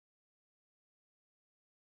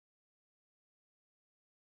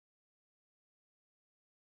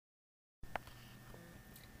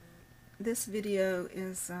This video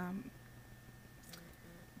is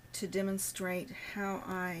to demonstrate how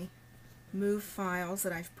I move files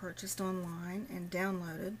that I've purchased online and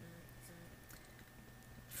downloaded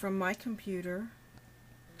from my computer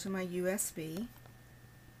to my USB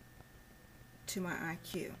to my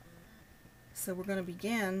iCue. So we're going to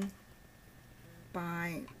begin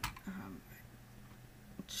by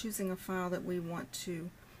choosing a file that we want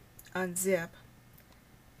to unzip.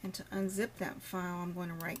 And to unzip that file, I'm going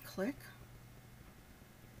to right click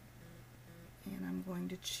and I'm going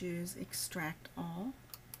to choose Extract All.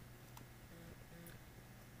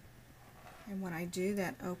 And when I do,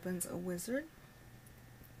 that opens a wizard.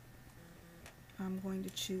 I'm going to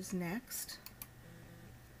choose Next,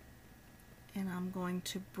 and I'm going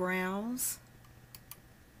to browse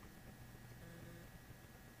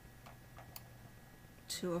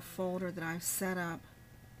to a folder that I've set up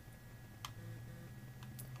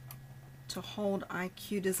to hold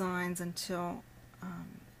iCue designs until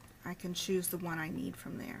I can choose the one I need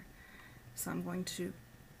from there. So I'm going to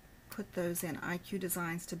put those in iCue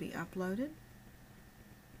designs to be uploaded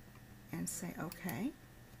and say OK.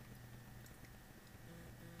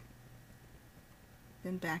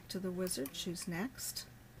 Then back to the wizard, choose Next,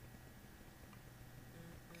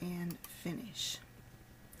 and Finish.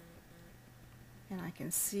 And I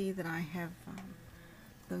can see that I have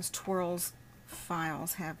those twirls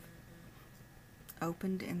files have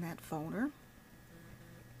opened in that folder.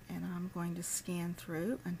 And I'm going to scan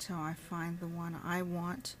through until I find the one I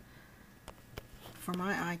want for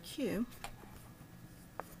my iCue.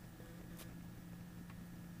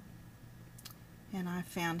 And I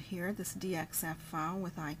found here this DXF file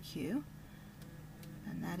with iCue,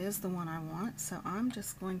 and that is the one I want. So I'm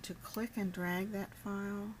just going to click and drag that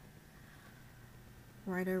file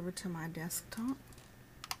right over to my desktop.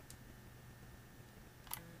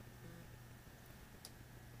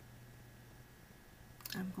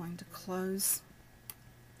 I'm going to close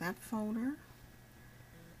that folder,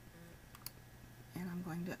 and I'm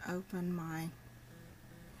going to open my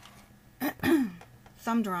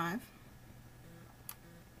thumb drive.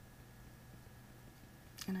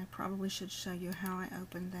 And I probably should show you how I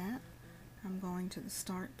opened that. I'm going to the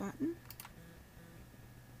Start button,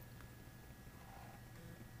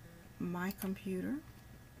 My Computer,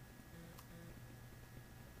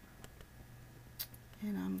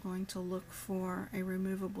 and I'm going to look for a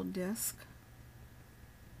removable disk.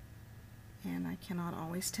 And I cannot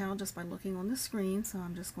always tell just by looking on the screen, so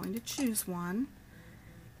I'm just going to choose one.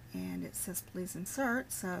 And it says please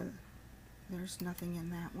insert, so there's nothing in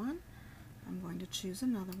that one. I'm going to choose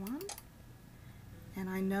another one, and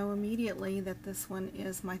I know immediately that this one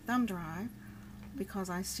is my thumb drive because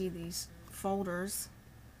I see these folders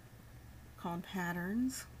called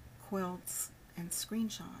Patterns, Quilts, and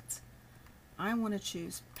Screenshots. I want to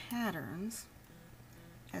choose Patterns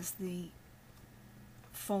as the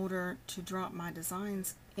folder to drop my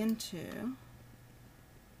designs into.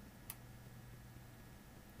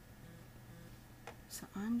 So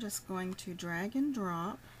I'm just going to drag and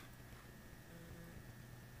drop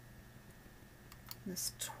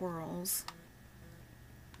this twirls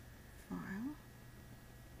file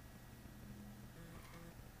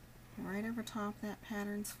right over top that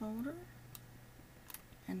Patterns folder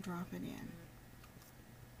and drop it in.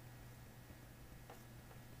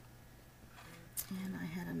 And I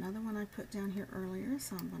had another one I put down here earlier,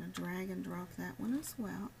 so I'm going to drag and drop that one as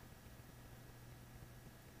well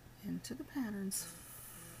into the Patterns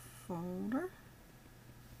folder.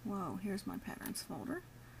 Whoa, here's my Patterns folder.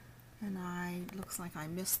 And looks like I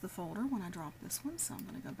missed the folder when I dropped this one, so I'm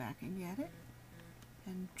going to go back and get it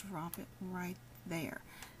and drop it right there.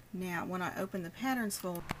 Now, when I open the Patterns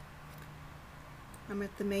folder, I'm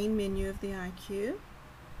at the main menu of the iCue.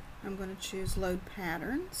 I'm going to choose Load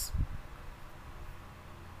Patterns.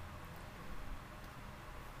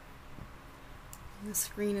 The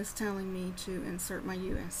screen is telling me to insert my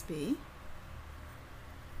USB.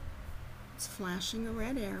 It's flashing a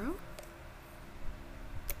red arrow.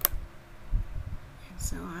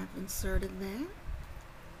 So I've inserted that,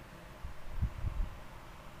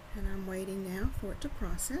 and I'm waiting now for it to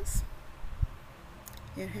process.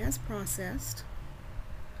 It has processed.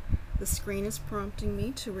 The screen is prompting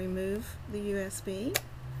me to remove the USB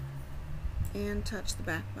and touch the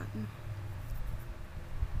back button.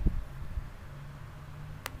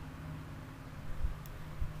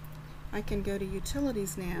 I can go to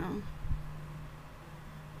Utilities now,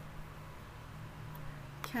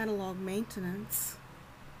 Catalog Maintenance,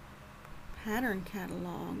 Pattern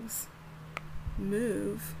Catalogs,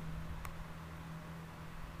 Move,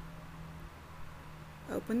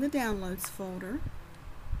 open the Downloads folder,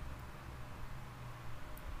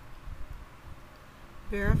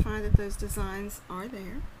 verify that those designs are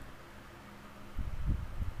there.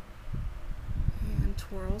 And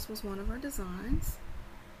twirls was one of our designs.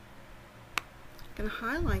 I'm going to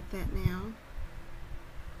highlight that now.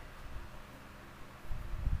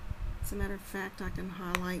 As a matter of fact, I can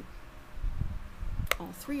highlight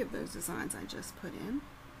all three of those designs I just put in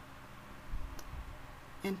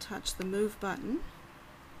and touch the move button.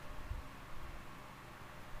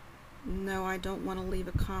 No, I don't want to leave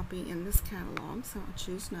a copy in this catalog, so I'll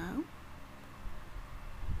choose no.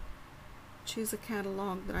 Choose a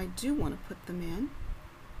catalog that I do want to put them in.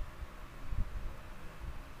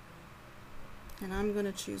 And I'm going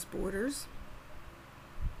to choose Borders.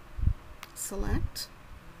 Select.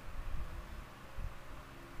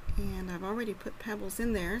 And I've already put pebbles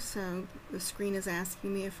in there, so the screen is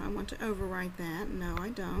asking me if I want to overwrite that. No, I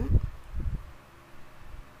don't.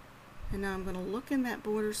 And now I'm going to look in that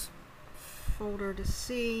Borders folder to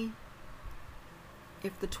see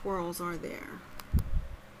if the twirls are there.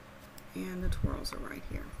 And the twirls are right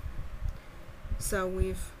here. So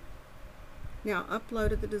we've now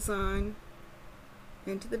uploaded the design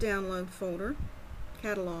into the download folder,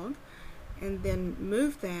 catalog, and then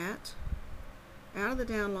moved that out of the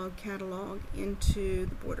download catalog into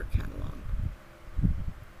the border catalog.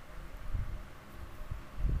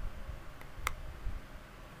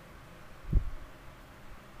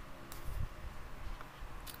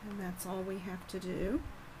 And that's all we have to do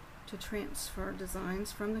to transfer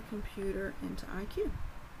designs from the computer into IQ.